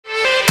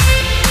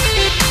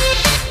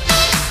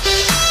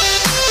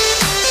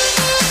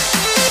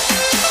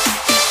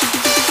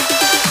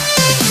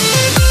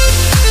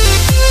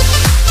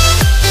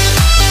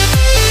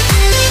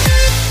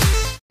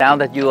now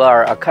that you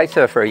are a kite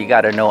surfer, you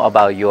got to know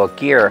about your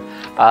gear.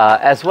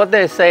 As what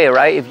they say,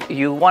 right? If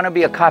you want to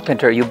be a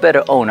carpenter, you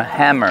better own a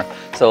hammer.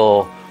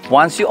 So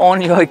once you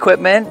own your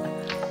equipment,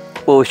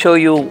 we'll show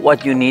you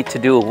what you need to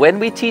do. When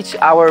we teach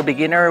our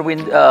beginner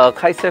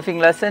kite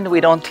surfing lesson,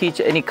 we don't teach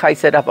any kite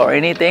setup or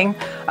anything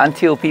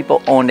until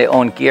people own their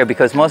own gear,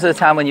 because most of the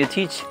time when you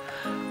teach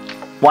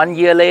 1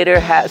 year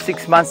later,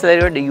 6 months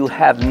later, you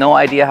have no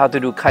idea how to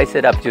do kite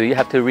setup. You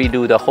have to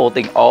redo the whole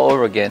thing all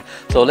over again.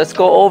 So let's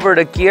go over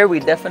the gear. We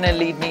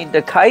definitely need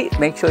the kite.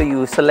 Make sure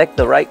you select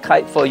the right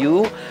kite for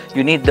you.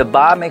 You need the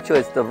bar. Make sure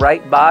it's the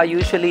right bar.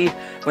 Usually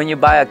when you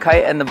buy a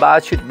kite and the bar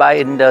should buy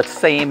in the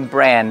same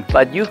brand,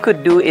 but you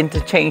could do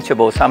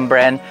interchangeable. Some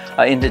brands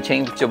are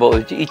interchangeable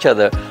with each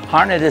other.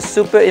 Harness is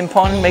super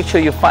important. Make sure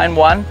you find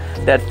one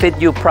that fit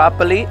you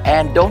properly.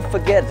 And don't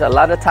forget, a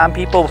lot of time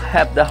people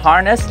have the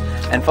harness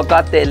and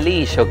forgot their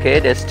leash. Okay,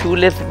 there's two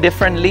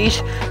different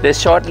leash. There's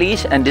short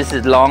leash and this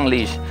is long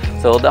leash.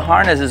 So the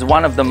harness is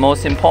one of the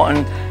most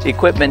important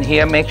equipment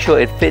here. Make sure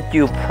it fit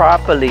you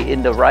properly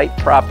in the right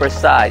proper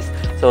size.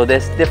 So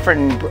there's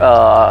different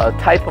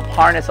type of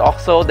harness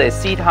also. There's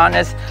seat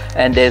harness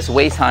and there's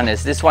waist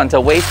harness. This one's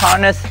a waist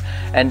harness,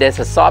 and there's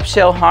a soft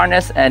shell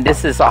harness, and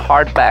this is a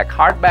hard back.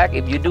 Hard back,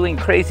 if you're doing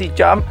crazy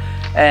jump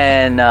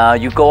and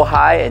you go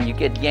high and you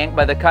get yanked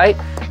by the kite,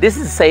 this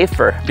is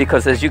safer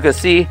because as you can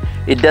see,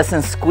 it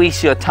doesn't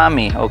squeeze your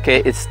tummy,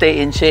 okay? It stay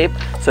in shape,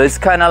 so it's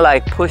kind of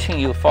like pushing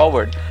you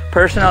forward.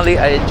 Personally,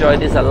 I enjoy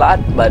this a lot,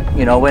 but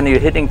you know, when you're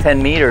hitting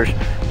 10 meters,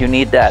 you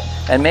need that.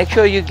 And make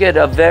sure you get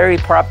a very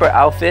proper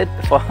outfit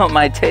for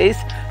my taste,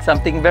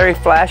 something very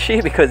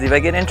flashy, because if I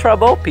get in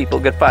trouble,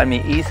 people could find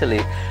me easily.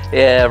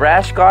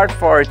 Rash guard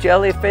for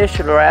jellyfish,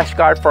 rash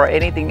guard for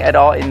anything at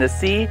all in the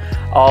sea,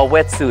 or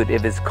wetsuit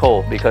if it's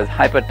cold, because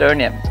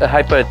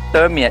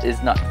hypothermia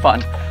is not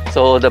fun.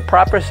 So the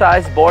proper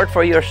size board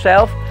for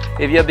yourself.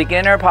 If you're a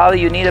beginner,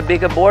 probably you need a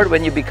bigger board.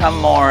 When you become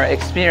more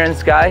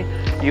experienced guy,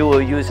 you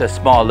will use a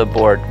smaller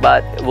board,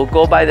 but we'll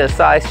go by the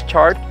size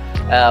chart.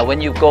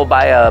 When you go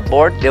by a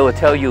board, they will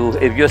tell you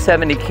if you're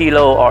 70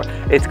 kilo, or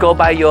it's go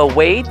by your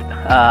weight.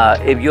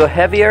 If you're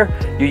heavier,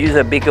 you use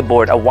a bigger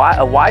board. A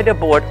wider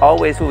board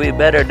always will be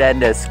better than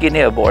the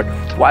skinnier board.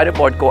 Wider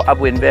board go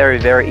upwind very,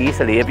 very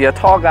easily. If you're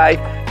a tall guy,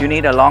 you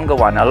need a longer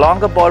one. A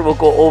longer board will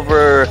go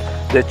over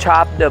the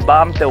chop, the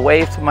bump, the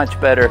waves much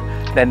better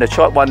than the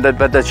short one.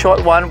 But the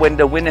short one, when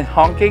the wind is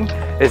honking,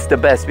 is the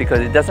best because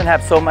it doesn't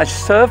have so much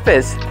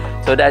surface,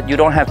 so that you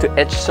don't have to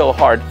edge so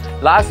hard.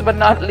 Last but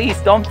not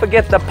least, don't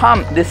forget the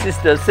pump. This is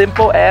the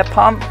simple air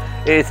pump.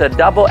 It's a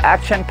double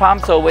action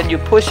pump, so when you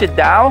push it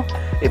down,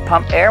 it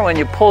pump air. When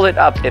you pull it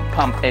up, it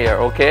pump air,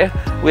 okay?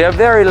 We are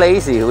very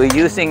lazy. We're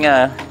using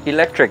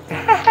electric.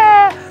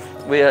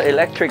 We are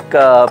electric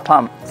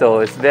pump, so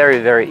it's very,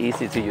 very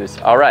easy to use.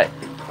 All right.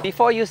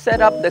 Before you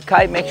set up the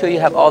kite, make sure you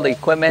have all the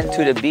equipment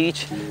to the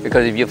beach,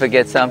 because if you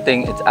forget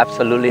something, it's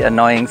absolutely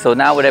annoying. So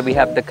now that we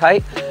have the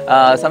kite,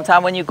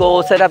 sometime when you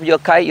go set up your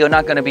kite, you're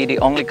not going to be the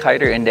only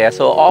kiter in there.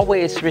 So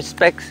always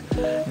respect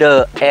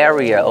the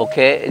area,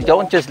 okay?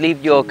 Don't just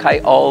leave your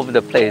kite all over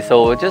the place.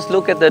 So just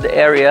look at the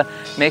area,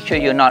 make sure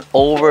you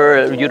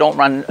don't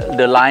run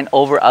the line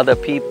over other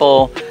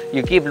people.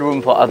 You give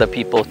room for other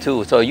people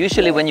too. So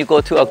usually when you go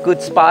to a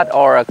good spot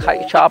or a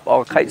kite shop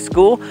or kite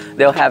school,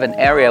 they'll have an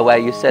area where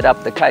you set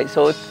up the kite.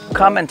 So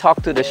come and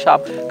talk to the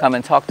shop, come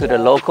and talk to the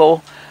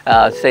local.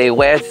 Say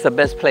where's the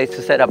best place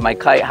to set up my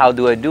kite, how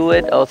do I do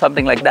it, or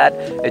something like that.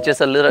 It's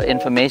just a little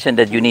information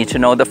that you need to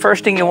know. The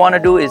first thing you want to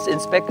do is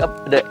inspect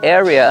up the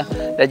area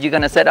that you're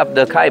going to set up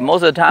the kite.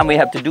 Most of the time we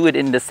have to do it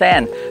in the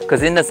sand,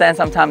 because in the sand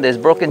sometimes there's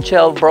broken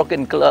shell,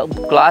 broken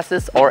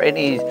glasses, or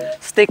any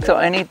sticks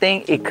or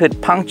anything. It could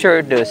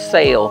puncture the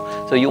sail,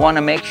 so you want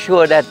to make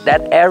sure that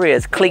that area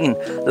is clean.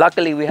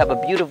 Luckily we have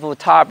a beautiful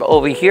tarp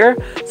over here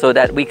so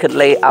that we could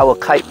lay our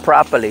kite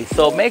properly.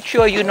 So make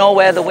sure you know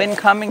where the wind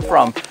coming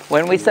from.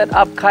 When we set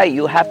up kite,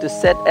 you have to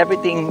set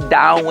everything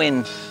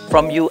downwind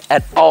from you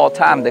at all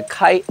time. The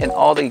kite and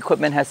all the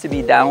equipment has to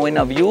be downwind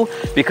of you,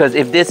 because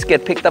if this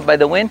get picked up by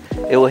the wind,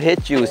 it will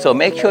hit you. So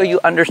make sure you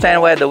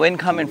understand where the wind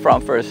coming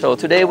from first. So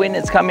today wind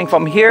is coming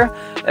from here,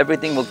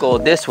 everything will go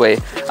this way.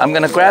 I'm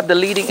gonna grab the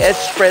leading edge,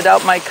 spread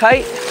out my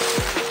kite,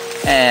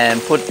 and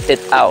put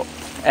it out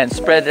and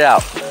spread it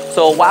out.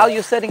 So while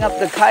you're setting up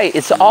the kite,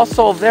 it's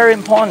also very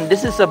important.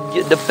 This is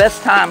the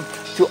best time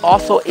to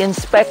also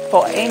inspect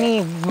for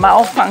any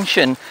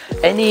malfunction,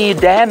 any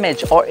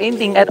damage or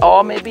anything at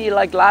all. Maybe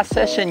like last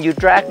session, you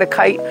dragged the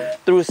kite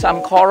through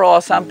some coral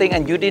or something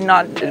and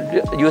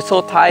you're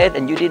so tired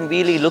and you didn't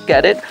really look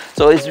at it.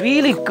 So it's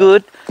really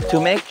good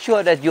to make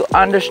sure that you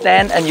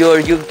understand and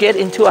you get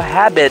into a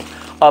habit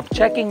of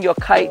checking your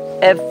kite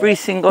every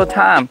single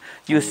time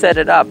you set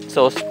it up.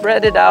 So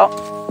spread it out.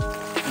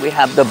 We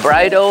have the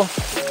bridle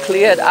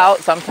cleared out.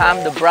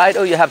 Sometimes the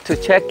bridle, you have to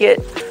check it.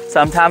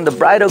 Sometimes the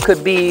bridle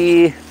could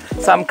be,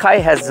 some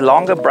kite has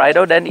longer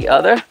bridle than the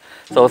other.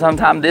 So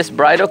sometimes this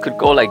bridle could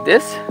go like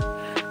this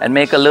and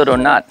make a little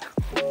knot.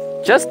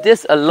 Just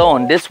this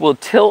alone, this will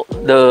tilt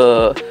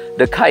the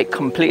the kite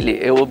completely.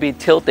 It will be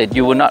tilted.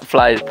 You will not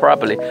fly it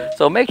properly.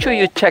 So make sure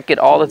you check it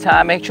all the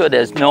time. Make sure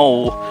there's no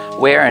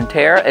wear and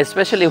tear,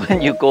 especially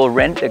when you go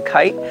rent a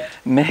kite.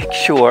 Make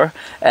sure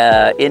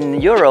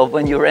in Europe,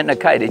 when you rent a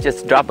kite, they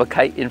just drop a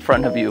kite in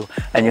front of you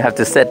and you have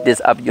to set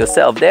this up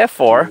yourself.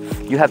 Therefore,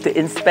 you have to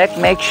inspect,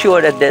 make sure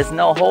that there's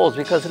no holes,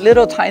 because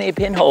little tiny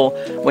pinhole,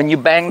 when you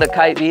bang the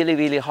kite really,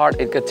 really hard,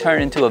 it could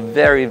turn into a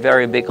very,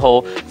 very big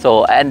hole.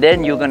 So, and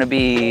then you're gonna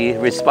be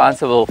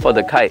responsible for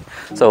the kite.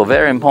 So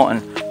very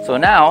important. So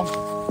now,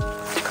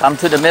 come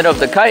to the middle of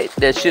the kite.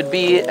 There should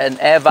be an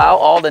air valve.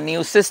 All the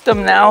new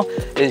system now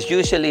is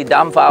usually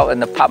dump valve,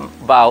 and the pump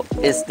valve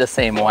is the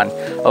same one.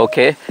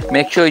 Okay,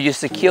 make sure you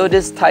secure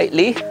this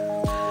tightly.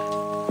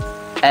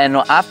 And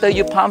after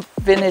you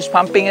finish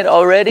pumping it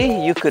already,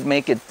 you could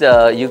make it,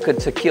 you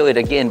could secure it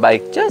again by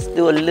just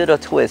do a little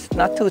twist,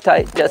 not too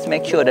tight. Just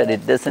make sure that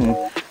it doesn't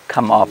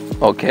come off.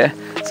 Okay,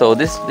 so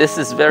this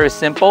is very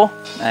simple,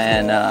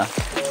 and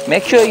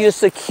make sure you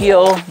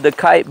secure the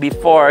kite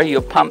before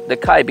you pump the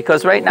kite,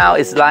 because right now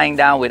it's lying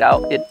down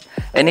without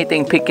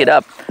anything pick it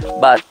up.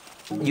 But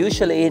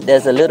usually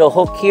there's a little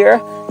hook here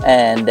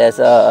and there's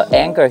a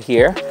anchor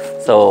here.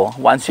 So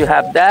once you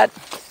have that,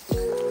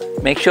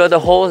 make sure the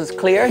hole is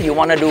clear. You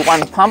want to do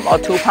 1 pump or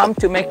 2 pumps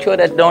to make sure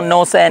that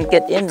no sand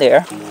get in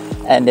there,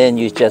 and then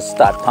you just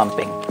start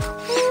pumping.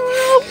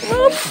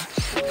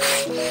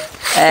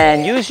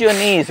 And use your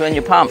knees when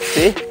you pump.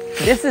 See?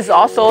 This is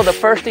also the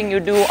first thing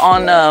you do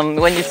on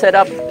when you set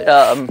up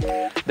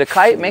the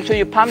kite. Make sure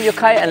you pump your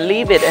kite and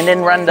leave it and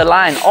then run the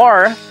line.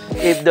 Or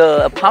if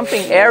the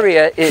pumping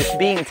area is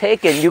being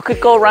taken, you could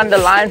go run the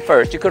line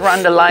first. You could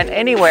run the line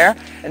anywhere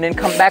and then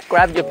come back,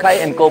 grab your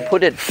kite and go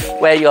put it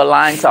where your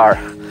lines are.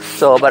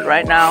 So, but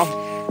right now,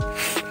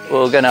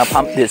 we're gonna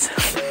pump this.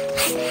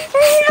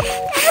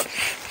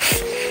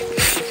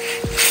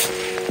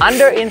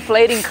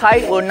 Under-inflating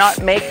kite will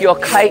not make your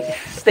kite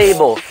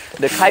stable.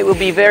 The kite will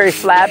be very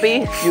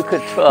flappy. You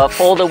could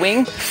fold the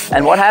wing,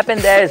 and what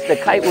happened there is the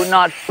kite will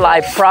not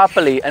fly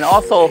properly and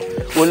also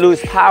will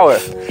lose power.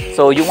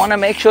 So you want to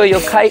make sure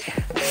your kite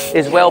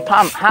is well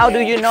pumped. How do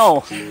you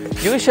know?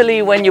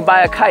 Usually when you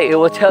buy a kite, it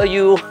will tell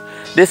you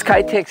this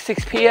kite takes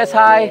 6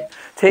 psi,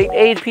 take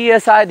 8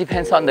 psi,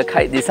 depends on the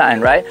kite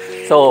design, right?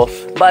 So,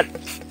 but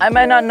I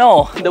might not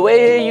know. The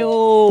way you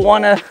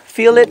want to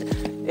feel it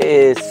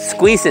is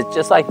squeeze it,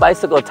 just like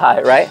bicycle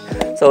tie, right?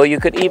 So you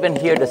could even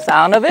hear the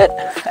sound of it.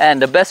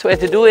 And the best way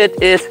to do it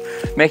is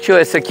make sure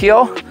it's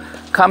secure.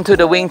 Come to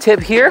the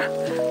wingtip here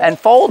and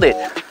fold it.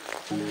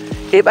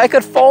 If I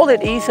could fold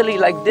it easily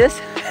like this,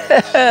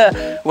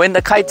 when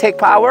the kite take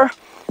power,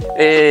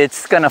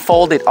 it's gonna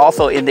fold it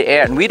also in the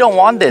air, and we don't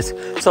want this.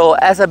 So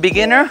as a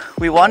beginner,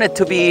 we want it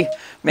to be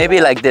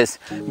maybe like this,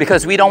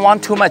 because we don't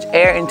want too much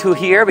air into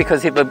here,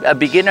 because if a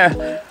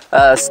beginner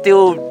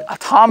still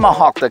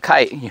tomahawk the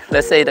kite,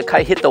 let's say the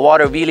kite hit the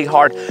water really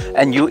hard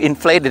and you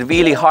inflate it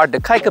really hard, the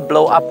kite could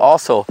blow up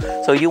also.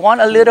 So you want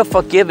a little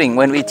forgiving.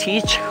 When we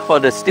teach for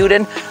the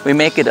student, we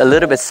make it a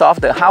little bit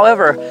softer.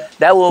 However,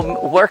 that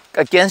will work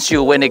against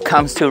you when it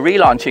comes to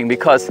relaunching,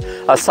 because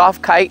a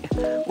soft kite,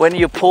 when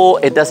you pull,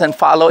 it doesn't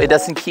follow, it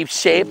doesn't keep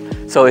shape,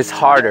 so it's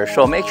harder.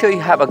 So make sure you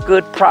have a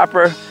good,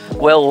 proper,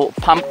 well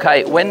pumped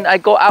kite. When I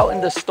go out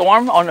in the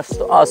storm on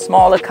a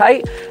smaller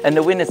kite and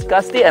the wind is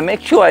gusty, I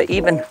make sure I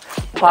even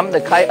pump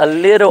the kite a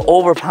little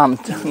over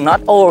pumped.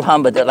 Not over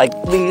pumped, but they're like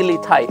really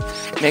tight.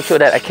 Make sure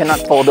that I cannot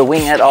fold the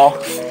wing at all.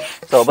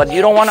 So, but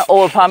you don't want to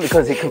over pump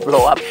because it could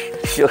blow up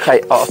your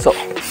kite also.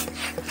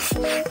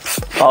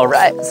 All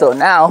right, so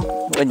now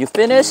when you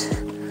finish,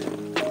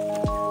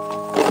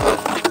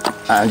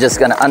 I'm just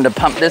gonna under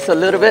pump this a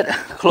little bit,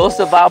 close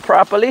the valve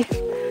properly.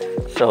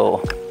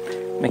 So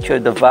make sure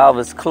the valve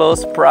is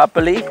closed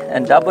properly,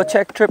 and double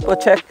check, triple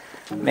check,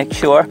 make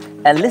sure,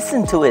 and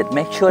listen to it.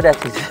 Make sure that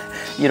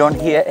you don't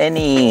hear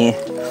any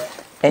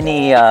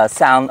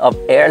sound of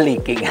air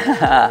leaking.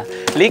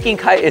 Leaking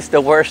kite is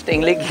the worst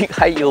thing. Leaking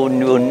kite, you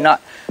will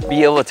not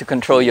be able to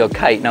control your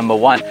kite, number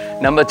one.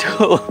 Number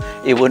two,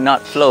 it will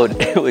not float.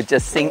 It will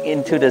just sink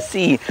into the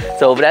sea.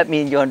 So that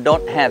means you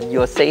don't have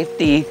your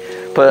safety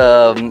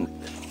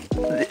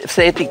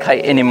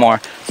kite anymore.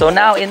 So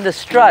now in the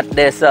strut,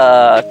 there's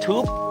a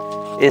tube.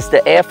 It's the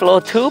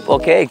airflow tube,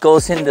 okay? It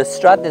goes in the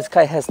strut. This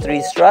kite has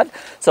 3 struts.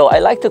 So I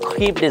like to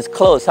keep this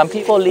closed. Some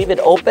people leave it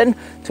open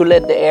to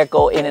let the air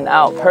go in and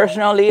out.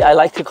 Personally, I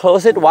like to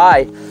close it.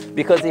 Why?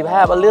 Because if I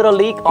have a little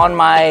leak on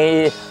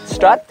my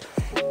strut,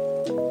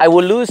 I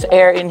will lose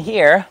air in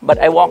here, but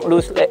I won't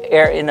lose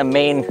air in the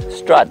main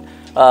strut,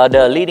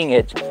 the leading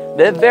edge.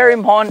 They're very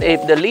important.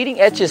 If the leading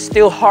edge is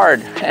still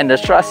hard and the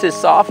strut is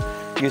soft,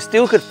 you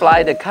still could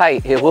fly the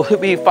kite. It will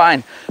be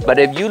fine. But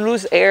if you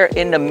lose air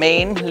in the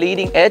main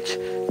leading edge,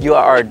 you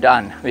are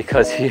done,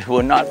 because it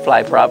will not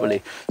fly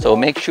properly. So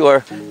make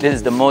sure this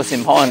is the most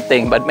important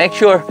thing. But make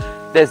sure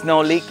there's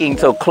no leaking.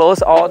 So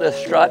close all the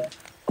strut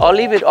or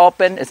leave it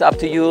open. It's up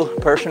to you.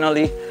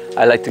 Personally,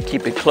 I like to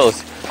keep it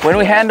closed. When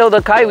we handle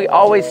the kite, we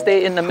always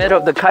stay in the middle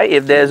of the kite.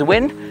 If there's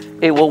wind,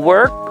 it will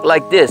work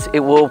like this.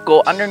 It will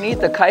go underneath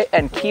the kite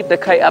and keep the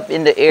kite up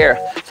in the air.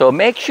 So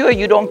make sure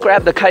you don't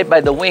grab the kite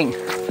by the wing.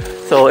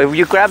 So if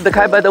you grab the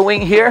kite by the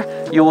wing here,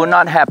 you will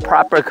not have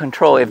proper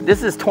control. If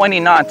this is 20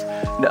 knots,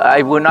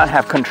 I will not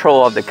have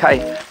control of the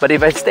kite. But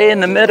if I stay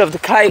in the middle of the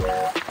kite,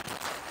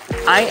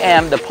 I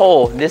am the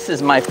pole. This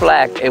is my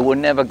flag. It will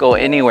never go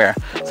anywhere.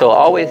 So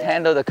always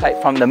handle the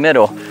kite from the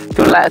middle.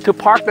 To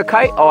park the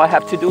kite, all I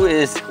have to do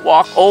is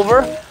walk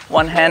over,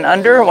 one hand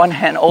under, one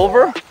hand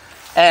over,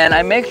 and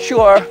I make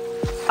sure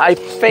I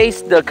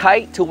face the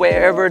kite to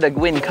wherever the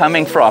wind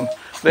coming from.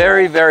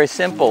 Very, very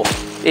simple.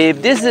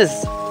 If this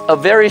is a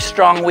very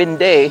strong wind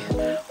day,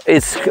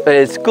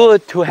 it's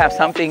good to have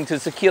something to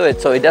secure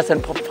it so it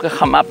doesn't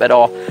come up at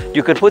all.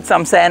 You could put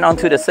some sand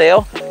onto the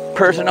sail.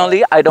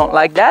 Personally, I don't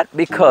like that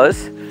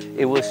because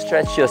it will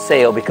stretch your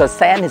sail because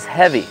sand is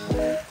heavy.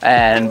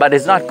 But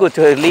it's not good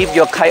to leave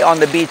your kite on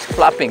the beach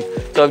flopping.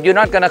 So if you're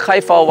not gonna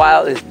kite for a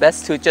while, it's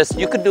best to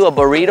you could do a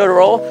burrito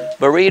roll.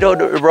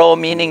 Burrito roll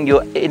meaning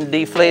you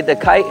deflate the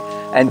kite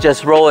and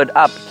just roll it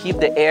up. Keep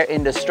the air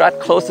in the strut,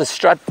 close the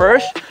strut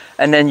first,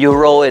 and then you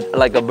roll it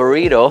like a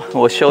burrito.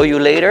 We'll show you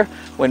later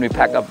when we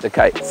pack up the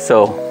kite.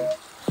 So,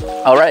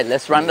 all right,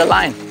 let's run the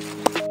line.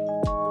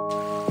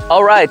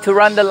 All right, to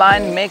run the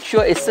line, make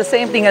sure it's the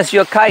same thing as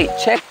your kite.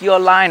 Check your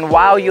line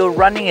while you're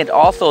running it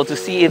also to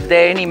see if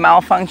there any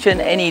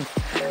malfunction, any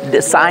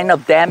sign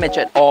of damage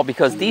at all,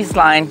 because these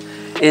lines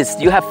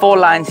you have 4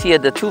 lines here.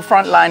 The 2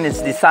 front line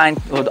is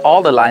designed, with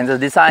all the lines are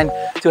designed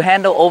to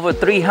handle over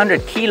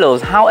 300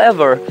 kilos.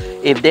 However,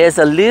 if there's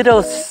a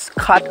little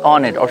cut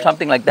on it or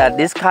something like that,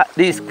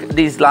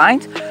 these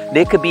lines,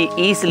 they could be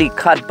easily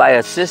cut by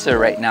a scissor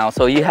right now.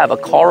 So you have a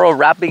coral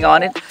wrapping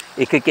on it,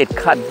 it could get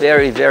cut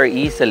very, very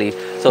easily.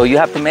 So you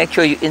have to make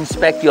sure you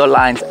inspect your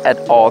lines at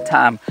all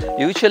time.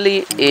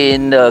 Usually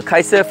in the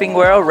kite surfing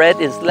world, red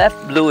is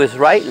left, blue is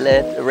right,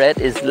 red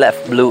is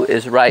left, blue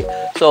is right.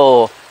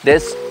 So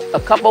there's a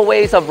couple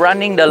ways of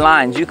running the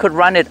lines. You could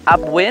run it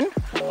upwind,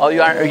 or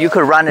you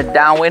could run it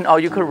downwind, or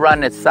you could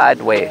run it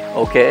sideways,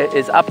 okay?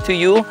 It's up to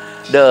you.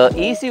 The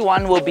easy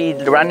one will be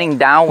running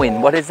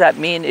downwind. What does that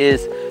mean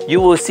is you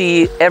will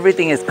see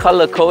everything is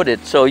color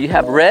coded. So you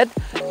have red,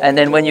 and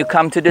then when you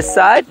come to this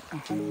side,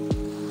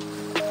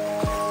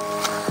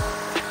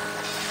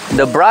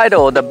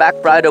 the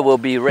back bridle will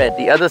be red.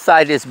 The other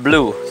side is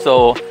blue.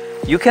 So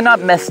you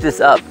cannot mess this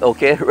up,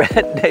 okay?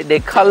 Red, they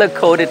color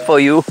coded for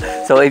you.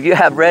 So if you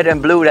have red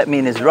and blue, that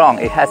means it's wrong.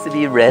 It has to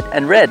be red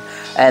and red.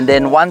 And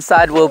then one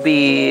side will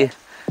be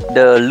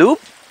the loop,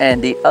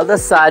 and the other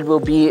side will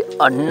be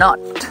a knot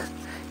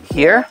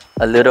here,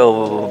 a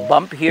little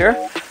bump here.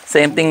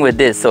 Same thing with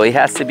this. So it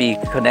has to be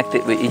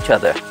connected with each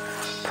other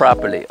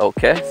properly,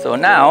 okay? So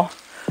now,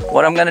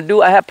 what I'm gonna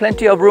do, I have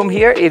plenty of room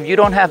here. If you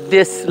don't have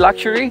this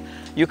luxury,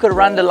 you could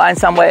run the line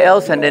somewhere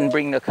else and then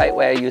bring the kite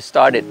where you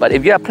started. But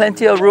if you have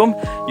plenty of room,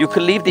 you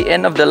could leave the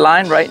end of the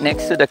line right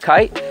next to the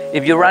kite.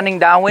 If you're running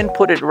downwind,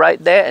 put it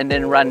right there and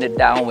then run it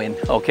downwind,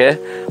 okay?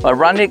 But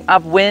running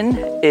upwind,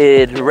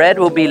 red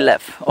will be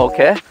left,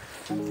 okay?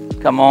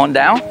 Come on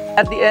down.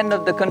 At the end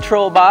of the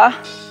control bar,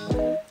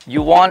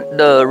 you want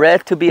the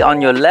red to be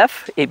on your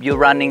left if you're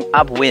running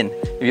upwind.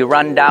 If you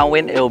run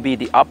downwind, it will be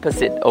the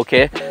opposite,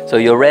 okay? So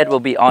your red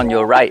will be on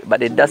your right,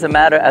 but it doesn't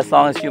matter as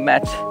long as you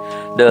match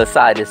the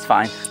side is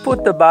fine.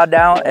 Put the bar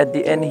down at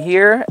the end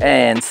here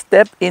and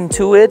step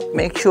into it.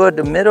 Make sure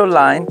the middle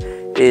line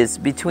is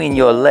between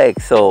your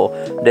legs. So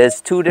there's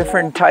 2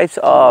 different types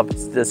of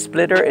the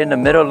splitter in the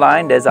middle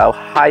line. There's a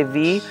high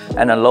V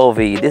and a low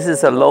V. This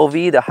is a low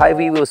V. The high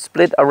V will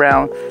split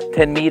around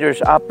 10 meters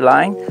up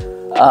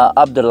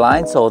the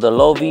line. So the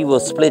low V will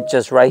split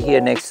just right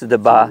here next to the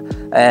bar.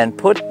 And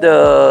put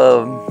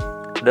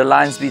the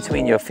lines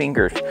between your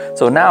fingers.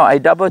 So now I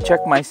double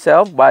check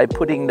myself by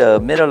putting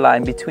the middle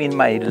line between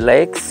my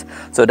legs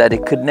so that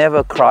it could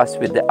never cross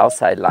with the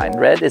outside line.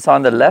 Red is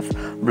on the left,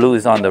 blue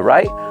is on the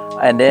right.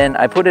 And then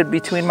I put it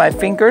between my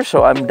fingers,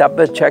 so I'm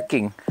double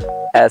checking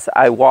as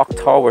I walk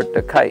toward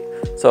the kite.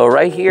 So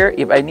right here,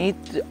 if I need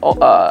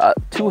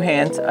 2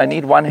 hands, I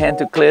need 1 hand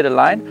to clear the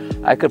line,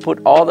 I could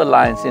put all the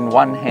lines in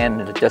 1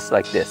 hand just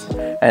like this.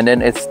 And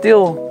then it's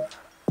still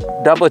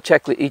double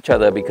check with each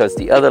other because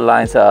the other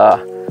lines are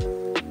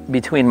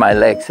between my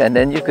legs, and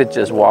then you could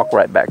just walk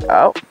right back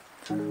out.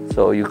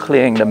 So you're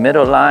clearing the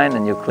middle line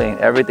and you're clearing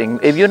everything.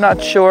 If you're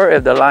not sure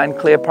if the line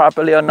cleared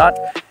properly or not,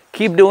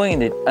 keep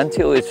doing it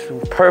until it's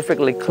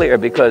perfectly clear,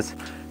 because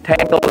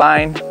tangled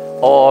line,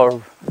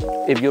 or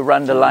if you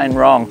run the line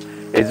wrong,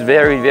 it's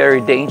very,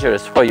 very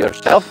dangerous for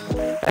yourself.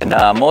 And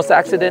most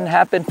accidents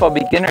happen for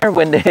beginner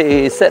when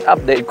they set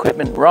up the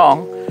equipment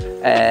wrong,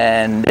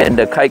 and then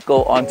the kite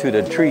go onto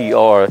the tree,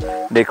 or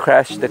they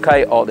crash the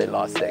kite, or they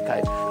lost their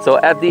kite. So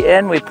at the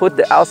end, we put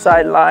the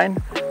outside line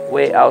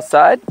way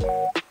outside,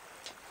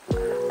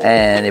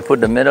 and they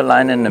put the middle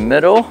line in the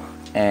middle,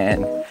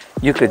 and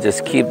you could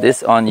just keep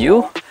this on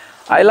you.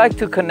 I like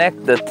to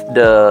connect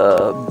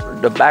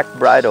the back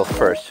bridle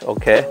first,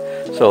 okay?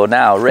 So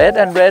now red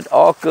and red,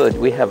 all good.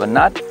 We have a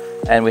knot,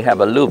 and we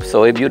have a loop.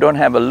 So if you don't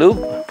have a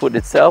loop, put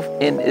itself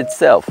in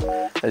itself.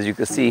 As you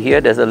can see here,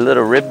 there's a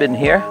little ribbon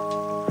here.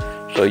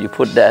 So you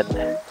put that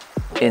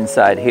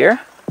inside here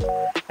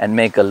and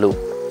make a loop.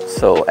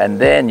 So, and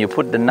then you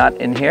put the nut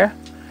in here.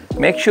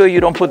 Make sure you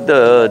don't put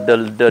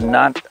the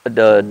nut,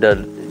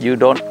 you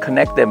don't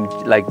connect them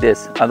like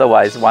this.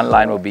 Otherwise, one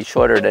line will be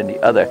shorter than the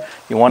other.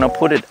 You want to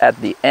put it at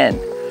the end,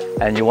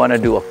 and you want to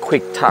do a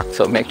quick tuck.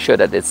 So make sure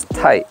that it's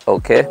tight,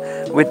 okay?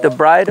 With the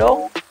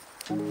bridle,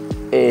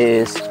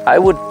 I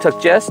would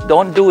suggest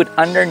don't do it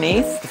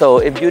underneath. So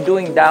if you're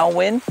doing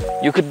downwind,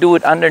 you could do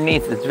it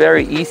underneath. It's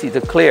very easy to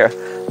clear.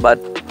 But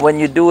when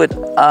you do it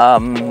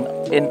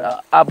in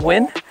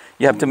upwind,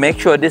 you have to make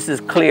sure this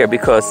is clear,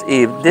 because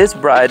if this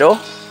bridle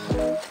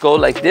go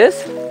like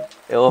this,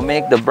 it will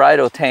make the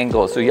bridle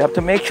tangle. So you have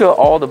to make sure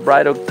all the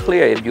bridle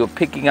clear if you're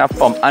picking up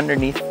from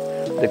underneath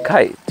the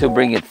kite to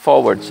bring it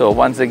forward. So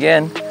once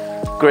again,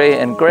 gray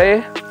and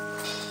gray,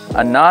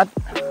 a knot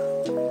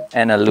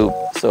and a loop.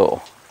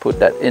 So put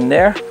that in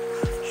there.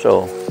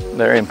 So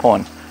very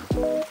important.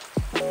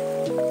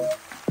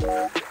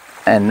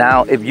 And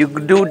now if you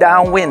do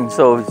downwind,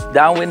 so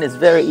downwind is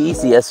very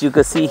easy. As you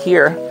can see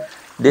here,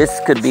 this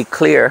could be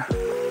clear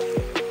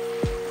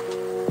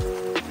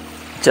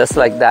just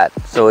like that.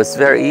 So it's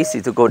very easy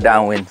to go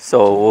downwind.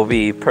 So it will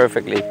be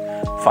perfectly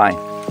fine.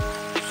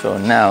 So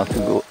now to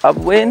go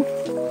upwind,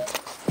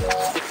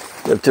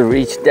 you have to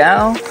reach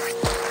down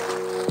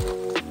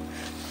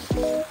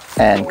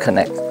and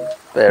connect.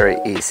 Very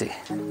easy.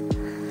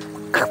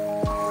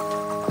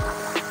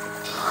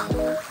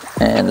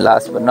 And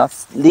last but not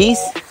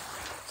least,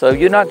 so if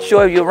you're not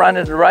sure if you run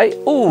it right,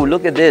 ooh,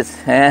 look at this.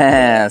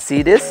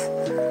 See this?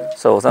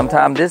 So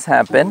sometimes this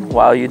happens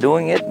while you're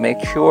doing it.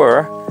 Make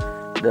sure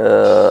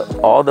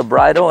all the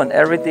bridle and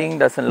everything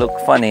doesn't look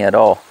funny at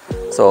all.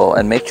 So,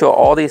 and make sure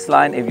all these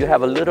lines, if you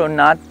have a little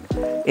knot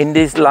in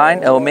this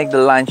line, it will make the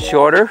line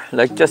shorter.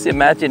 Like just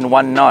imagine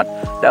one knot.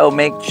 That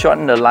will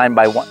shorten the line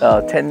by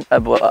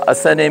a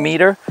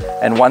centimeter,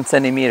 and 1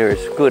 centimeter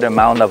is a good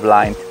amount of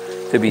line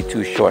to be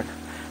too short.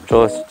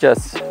 So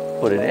just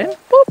put it in,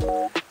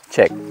 boop,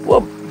 check,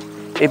 whoop.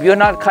 If you're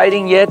not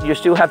kiting yet, you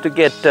still have to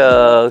get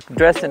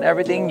dressed and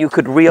everything. You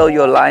could reel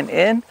your line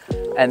in,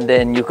 and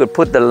then you could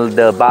put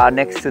the bar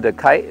next to the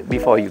kite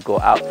before you go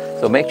out.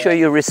 So make sure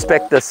you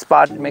respect the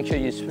spot. Make sure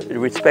you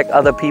respect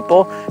other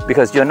people,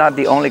 because you're not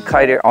the only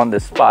kiter on the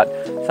spot.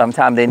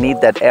 Sometimes they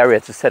need that area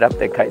to set up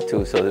their kite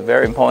too. So it's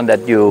very important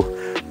that you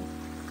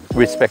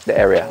respect the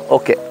area.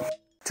 Okay.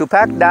 To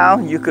pack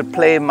down, you could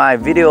play my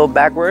video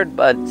backward,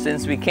 but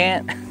since we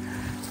can't,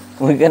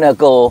 we're gonna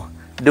go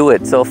do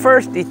it. So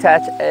first,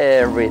 detach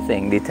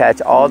everything.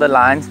 Detach all the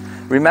lines.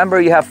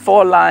 Remember, you have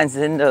 4 lines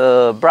in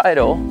the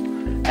bridle,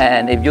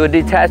 and if you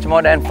detach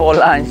more than 4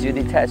 lines, you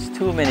detach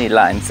too many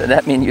lines. So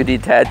that means you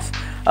detach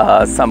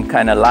some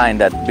kind of line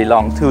that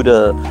belong to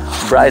the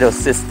bridle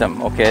system.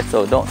 Okay,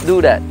 so don't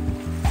do that.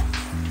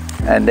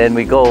 And then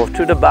we go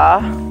to the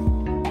bar.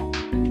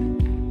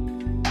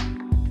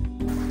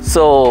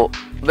 So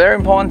very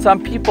important,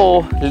 some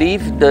people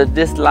leave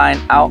this line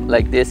out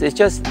like this. It's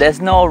just,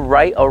 there's no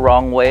right or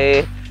wrong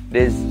way.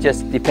 This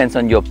just depends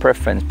on your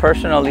preference.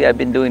 Personally, I've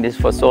been doing this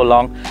for so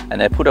long,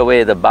 and I put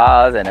away the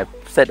bars and I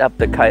set up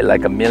the kite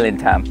like a million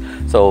times.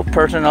 So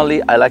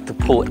personally, I like to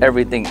pull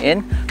everything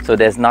in so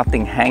there's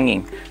nothing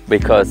hanging,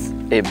 because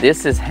if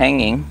this is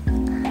hanging,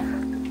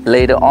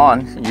 later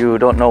on, you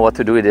don't know what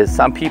to do with it.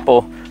 Some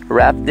people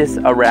wrap this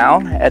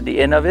around at the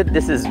end of it.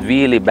 This is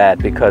really bad,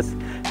 because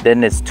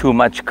then it's too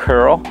much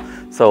curl.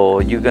 So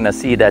you're gonna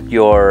see that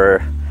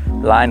your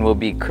line will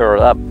be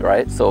curled up,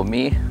 right? So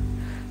me,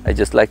 I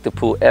just like to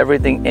pull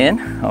everything in,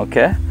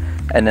 okay?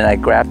 And then I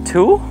grab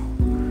 2,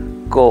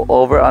 go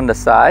over on the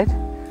side,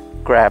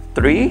 grab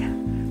 3,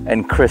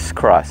 and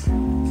crisscross.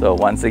 So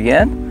once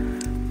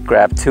again,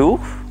 grab 2,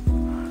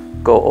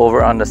 go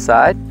over on the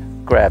side,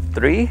 grab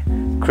 3,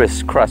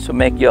 crisscross. So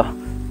make your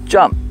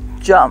jump,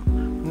 jump.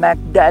 Mac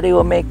Daddy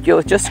will make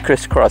your just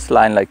crisscross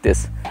line like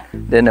this.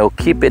 Then it'll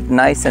keep it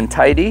nice and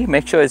tidy.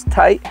 Make sure it's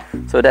tight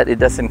so that it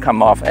doesn't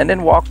come off. And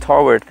then walk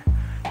toward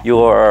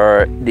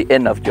the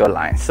end of your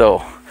line.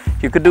 So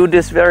you could do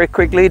this very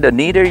quickly. The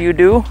neater you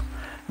do,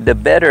 the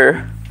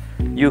better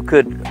you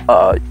could,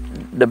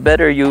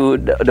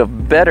 the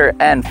better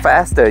and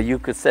faster you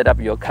could set up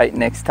your kite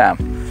next time.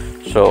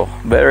 So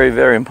very,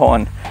 very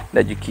important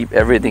that you keep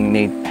everything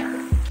neat.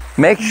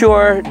 Make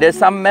sure there's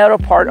some metal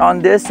part on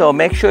this, so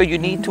make sure you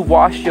need to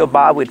wash your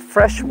bar with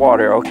fresh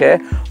water, okay?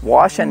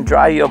 Wash and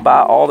dry your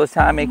bar all the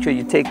time. Make sure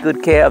you take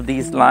good care of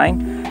these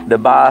lines. The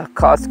bar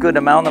costs good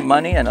amount of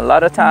money, and a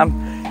lot of time,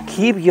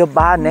 keep your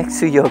bar next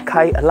to your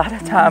kite. A lot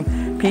of time,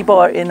 people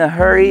are in a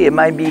hurry. It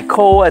might be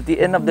cold at the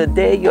end of the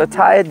day. You're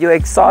tired, you're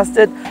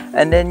exhausted,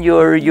 and then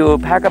you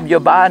pack up your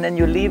bar and then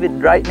you leave it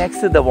right next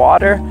to the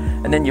water,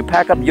 and then you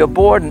pack up your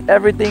board and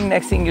everything.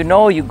 Next thing you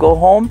know, you go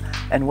home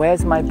and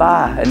where's my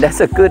bar? And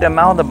that's a good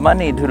amount of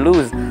money to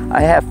lose.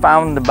 I have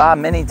found the bar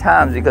many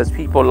times because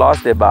people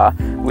lost their bar.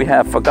 We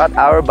have forgot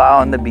our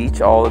bar on the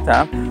beach all the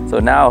time. So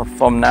now,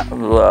 from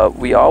now,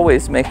 we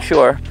always make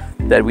sure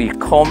that we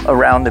comb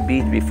around the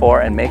beach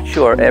before and make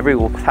sure every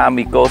time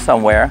we go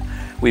somewhere,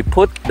 we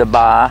put the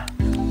bar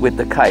with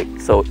the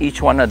kite. So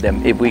each one of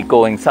them, if we're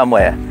going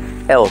somewhere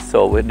else.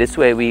 So with this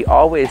way, we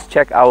always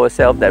check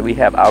ourselves that we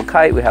have our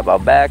kite, we have our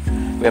bags,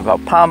 we have our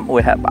pump,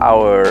 we have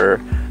our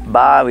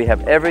bar, we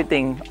have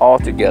everything all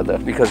together.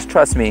 Because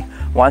trust me,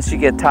 once you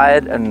get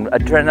tired and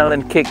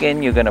adrenaline kick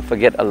in, you're gonna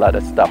forget a lot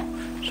of stuff.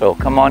 So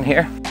come on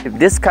here. If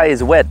this kite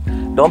is wet,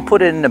 don't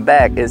put it in the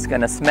bag. It's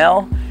gonna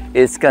smell,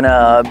 it's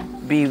gonna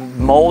be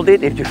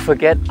molded if you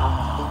forget,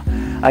 oh,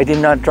 I did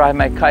not dry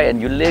my kite,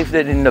 and you leave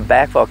it in the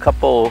bag for a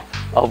couple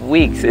of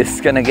weeks. It's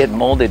gonna get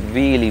molded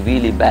really,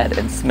 really bad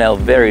and smell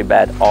very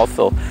bad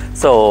also.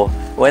 So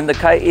when the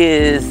kite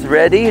is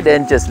ready,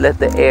 then just let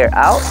the air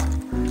out.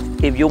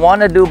 If you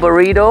want to do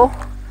burrito,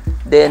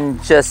 then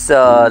just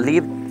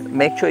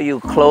make sure you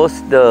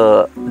close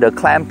the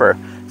clamper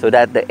so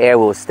that the air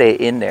will stay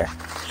in there.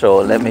 So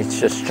let me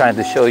just try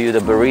to show you the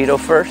burrito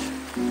first.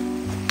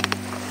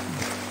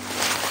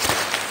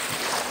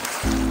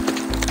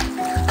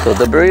 So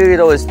the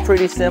burrito is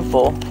pretty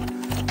simple.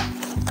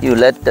 You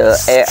let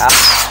the air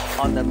out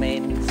on the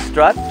main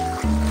strut,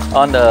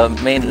 on the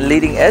main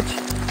leading edge,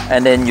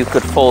 and then you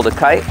could fold the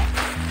kite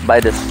by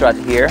the strut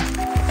here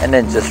and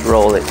then just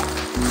roll it.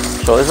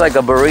 So it's like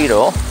a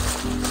burrito,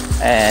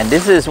 and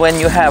this is when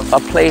you have a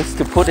place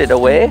to put it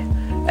away,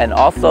 and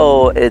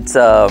also it's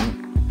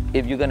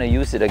if you're gonna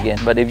use it again.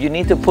 But if you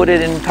need to put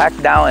it in, pack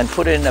down and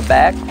put it in a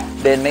bag,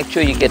 then make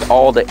sure you get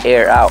all the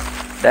air out.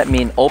 That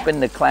means open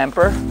the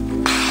clamper,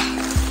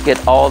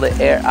 get all the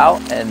air out,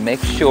 and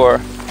make sure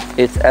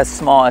it's as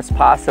small as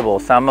possible.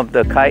 Some of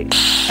the kite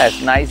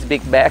has nice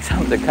big bags,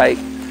 some of the kite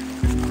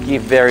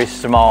give very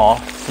small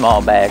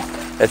bag,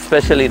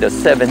 especially the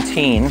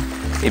 17.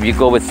 If you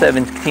go with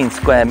 17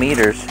 square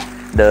meters,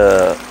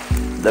 the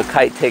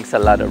kite takes a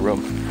lot of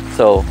room.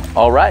 So,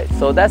 all right,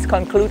 so that's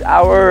conclude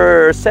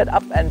our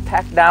setup and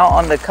pack down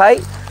on the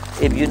kite.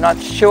 If you're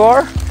not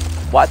sure,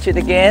 watch it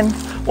again,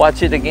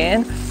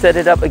 set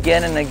it up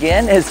again and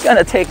again. It's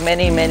gonna take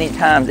many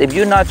times. If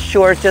you're not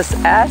sure, just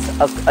ask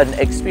an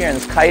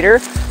experienced kiter.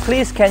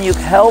 Please, can you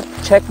help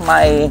check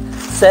my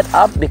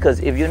setup? Because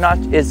if you're not,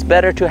 it's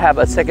better to have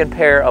a second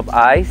pair of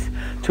eyes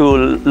to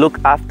look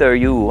after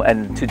you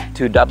and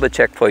to double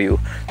check for you.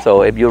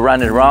 So if you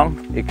run it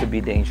wrong, it could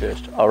be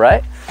dangerous, all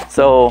right?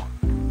 So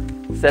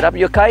set up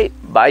your kite,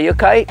 buy your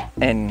kite,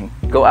 and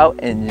go out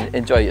and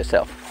enjoy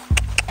yourself.